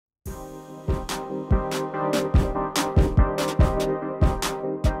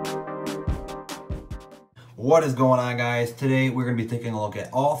What is going on, guys? Today we're going to be taking a look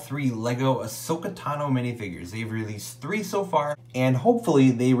at all three Lego Ahsoka Tano minifigures. They've released 3 so far, and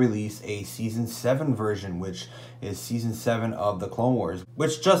hopefully they release a Season 7 version, which is Season 7 of the Clone Wars,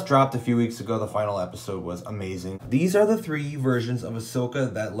 which just dropped a few weeks ago. The final episode was amazing. These are the 3 versions of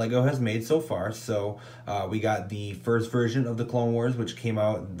Ahsoka that Lego has made so far. So we got the first version of the Clone Wars, which came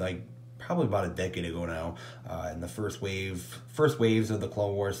out like probably about a decade ago now, in the first waves of the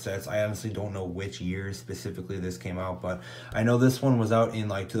Clone Wars sets. I honestly don't know which year specifically this came out, but I know this one was out in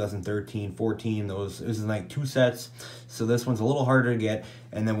like 2013, 14. This is like 2 sets, so this one's a little harder to get.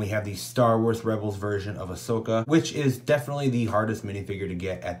 And then we have the Star Wars Rebels version of Ahsoka, which is definitely the hardest minifigure to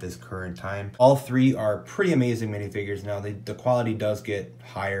get at this current time. All 3 are pretty amazing minifigures. Now, the quality does get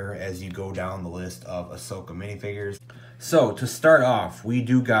higher as you go down the list of Ahsoka minifigures. So, to start off, we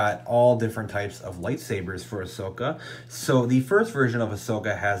do got all different types of lightsabers for Ahsoka. So, the first version of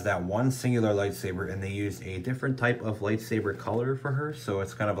Ahsoka has that one singular lightsaber, and they used a different type of lightsaber color for her. So,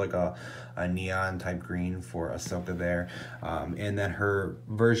 it's kind of like a neon type green for Ahsoka there. And then her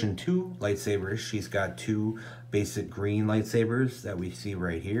version 2 lightsabers, she's got 2 basic green lightsabers that we see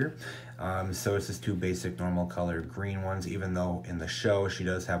right here. So it's just 2 basic normal colored green ones, even though in the show she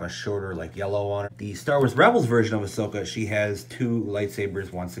does have a shorter like yellow on her. The Star Wars Rebels version of Ahsoka, she has 2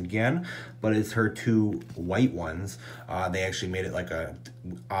 lightsabers once again, but it's her 2 white ones. They actually made it like a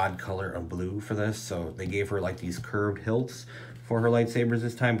odd color of blue for this, so they gave her like these curved hilts for her lightsabers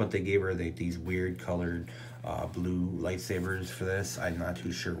this time, but they gave her these weird colored blue lightsabers for this. I'm not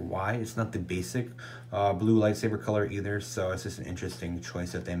too sure why. It's not the basic blue lightsaber color either, so it's just an interesting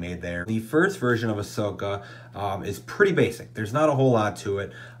choice that they made there. The first version of Ahsoka is pretty basic. There's not a whole lot to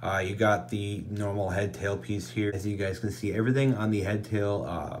it. You got the normal head tail piece here. As you guys can see, everything on the head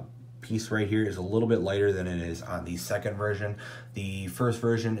tail piece right here is a little bit lighter than it is on the second version. The first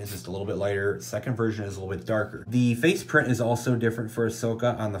version is just a little bit lighter. Second version is a little bit darker. The face print is also different for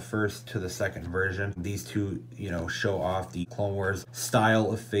Ahsoka on the first to the second version. These two, show off the Clone Wars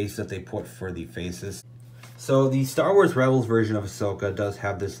style of face that they put for the faces. So the Star Wars Rebels version of Ahsoka does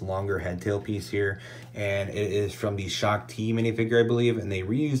have this longer head tail piece here, and it is from the Shock T minifigure, I believe, and they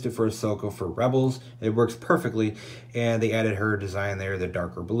reused it for Ahsoka for Rebels. It works perfectly, and they added her design there, the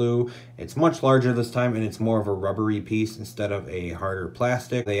darker blue. It's much larger this time, and it's more of a rubbery piece instead of a harder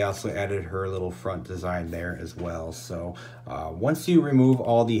plastic. They also added her little front design there as well. So once you remove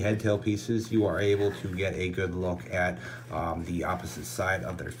all the head tail pieces, you are able to get a good look at the opposite side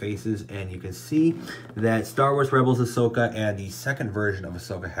of their faces, and you can see that Star Wars Rebels Ahsoka and the second version of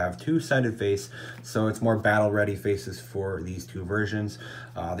Ahsoka have 2-sided face, so it's more battle-ready faces for these 2 versions.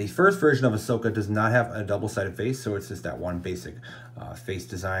 The first version of Ahsoka does not have a double-sided face, so it's just that one basic face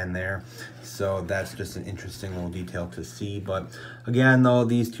design there. So that's just an interesting little detail to see. But again, though,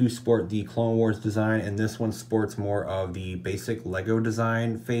 these 2 sport the Clone Wars design, and this one sports more of the basic Lego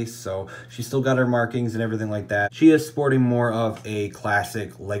design face. So she's still got her markings and everything like that. She is sporting more of a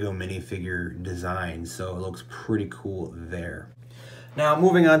classic Lego minifigure design, so it looks pretty cool there. Now,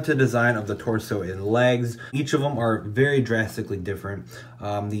 moving on to design of the torso and legs. Each of them are very drastically different.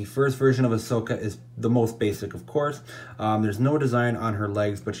 The first version of Ahsoka is the most basic, of course. There's no design on her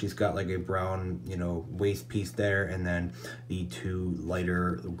legs, but she's got like a brown, waist piece there, and then the 2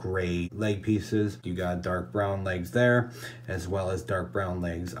 lighter gray leg pieces. You got dark brown legs there, as well as dark brown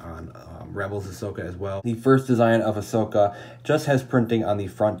legs on Rebels Ahsoka as well. The first design of Ahsoka just has printing on the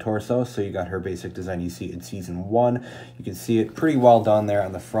front torso, so you got her basic design you see in Season 1. You can see it pretty well done there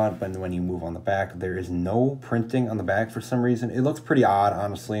on the front, but when you move on the back, there is no printing on the back for some reason. It looks pretty odd,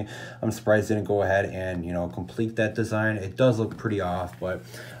 honestly. I'm surprised they didn't go ahead and complete that design. It does look pretty off, but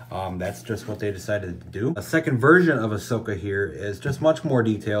that's just what they decided to do. A second version of Ahsoka here is just much more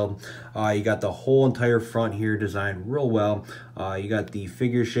detailed. You got the whole entire front here designed real well. You got the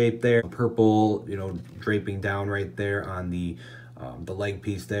figure shape there, purple, draping down right there on the leg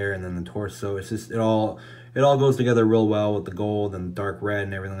piece there, and then the torso. It's just it all goes together real well with the gold and the dark red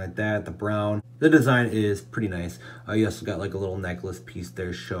and everything like that, the brown. The design is pretty nice. You also got like a little necklace piece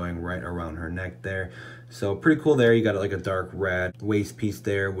there showing right around her neck there. So pretty cool there. You got like a dark red waist piece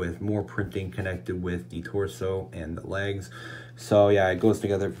there with more printing connected with the torso and the legs. So yeah, it goes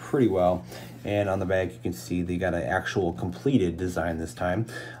together pretty well. And on the back, you can see they got an actual completed design this time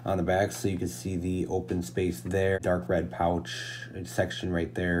on the back. So you can see the open space there, dark red pouch section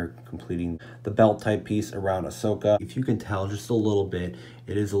right there, completing the belt type piece around Ahsoka. If you can tell just a little bit,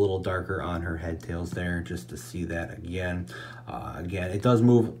 it is a little darker on her head tails there, just to see that again. Again, it does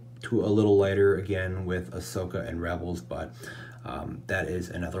move to a little lighter again with Ahsoka and Rebels, but that is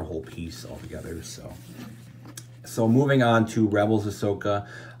another whole piece altogether. So So moving on to Rebels Ahsoka.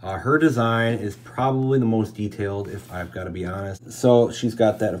 Her design is probably the most detailed, if I've got to be honest. So she's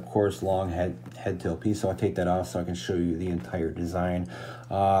got that, of course, long head tail piece. So I'll take that off so I can show you the entire design.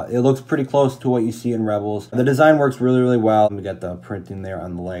 It looks pretty close to what you see in Rebels. The design works really, really well. We got the printing there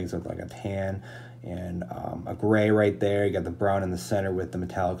on the legs of like a tan and a gray right there. You got the brown in the center with the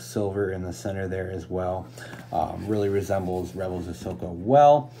metallic silver in the center there as well. Really resembles Rebels Ahsoka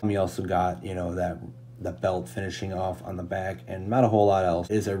well. You also got, you know, the belt finishing off on the back, and not a whole lot else.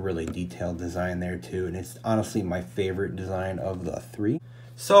 It is a really detailed design there too, and it's honestly my favorite design of the three.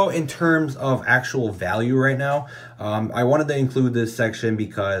 So in terms of actual value right now, I wanted to include this section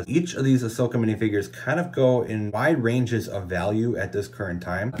because each of these Ahsoka minifigures kind of go in wide ranges of value at this current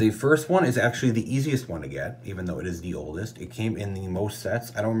time. The first one is actually the easiest one to get, even though it is the oldest. It came in the most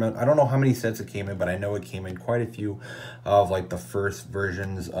sets. I don't know how many sets it came in, but I know it came in quite a few of like the first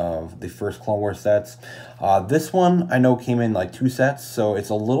versions of the first Clone Wars sets. This one I know came in like 2 sets, so it's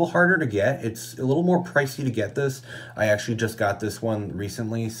a little harder to get. It's a little more pricey to get this. I actually just got this one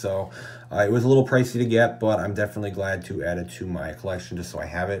recently, so it was a little pricey to get, but I'm definitely glad to add it to my collection just so I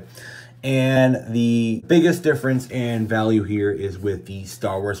have it. And the biggest difference in value here is with the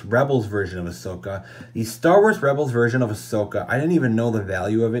Star Wars Rebels version of Ahsoka. The Star Wars Rebels version of Ahsoka, I didn't even know the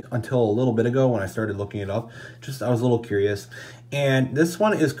value of it until a little bit ago when I started looking it up. I was a little curious. And this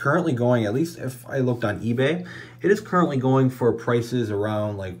one is currently going, at least if I looked on eBay, it is currently going for prices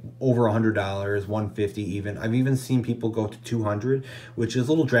around like over $100, $150 even. I've even seen people go to $200, which is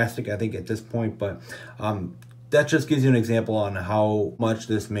a little drastic, I think, at this point, but that just gives you an example on how much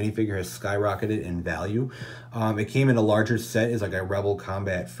this minifigure has skyrocketed in value. It came in a larger set, is like a Rebel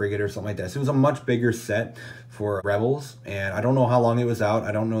Combat Frigate or something like that. So it was a much bigger set for Rebels, and I don't know how long it was out.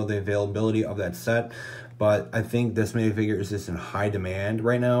 I don't know the availability of that set, but I think this minifigure is just in high demand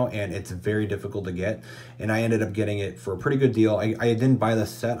right now, and it's very difficult to get. And I ended up getting it for a pretty good deal. I didn't buy the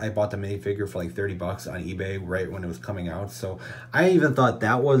set. I bought the minifigure for like 30 bucks on eBay right when it was coming out. So I even thought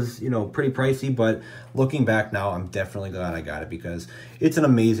that was, you know, pretty pricey, but looking back now, I'm definitely glad I got it because it's an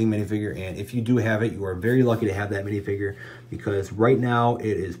amazing minifigure. And if you do have it, you are very lucky to have that minifigure because right now it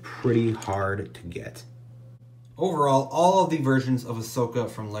is pretty hard to get. Overall, all of the versions of Ahsoka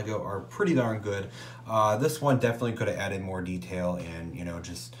from LEGO are pretty darn good. This one definitely could have added more detail and, you know,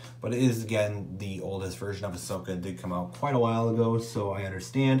 but it is, again, the oldest version of Ahsoka. It did come out quite a while ago, so I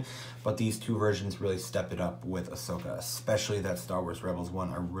understand. But these 2 versions really step it up with Ahsoka, especially that Star Wars Rebels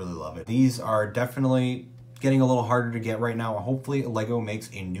one. I really love it. These are definitely getting a little harder to get right now. Hopefully LEGO makes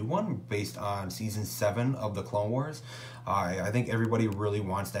a new one based on season 7 of the Clone Wars. I think everybody really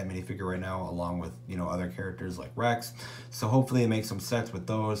wants that minifigure right now, along with, you know, other characters like Rex. So hopefully they make some sets with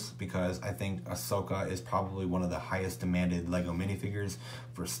those, because I think Ahsoka is probably one of the highest demanded LEGO minifigures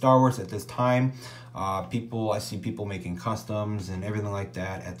for Star Wars at this time. I see people making customs and everything like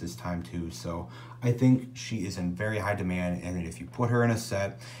that at this time too. So I think she is in very high demand, and if you put her in a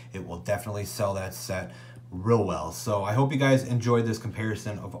set, it will definitely sell that set real well. So I hope you guys enjoyed this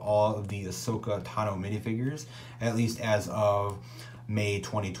comparison of all of the Ahsoka Tano minifigures, at least as of May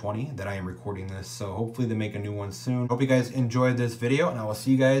 2020 that I am recording this. So hopefully they make a new one soon. Hope you guys enjoyed this video, and I will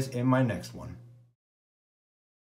see you guys in my next one.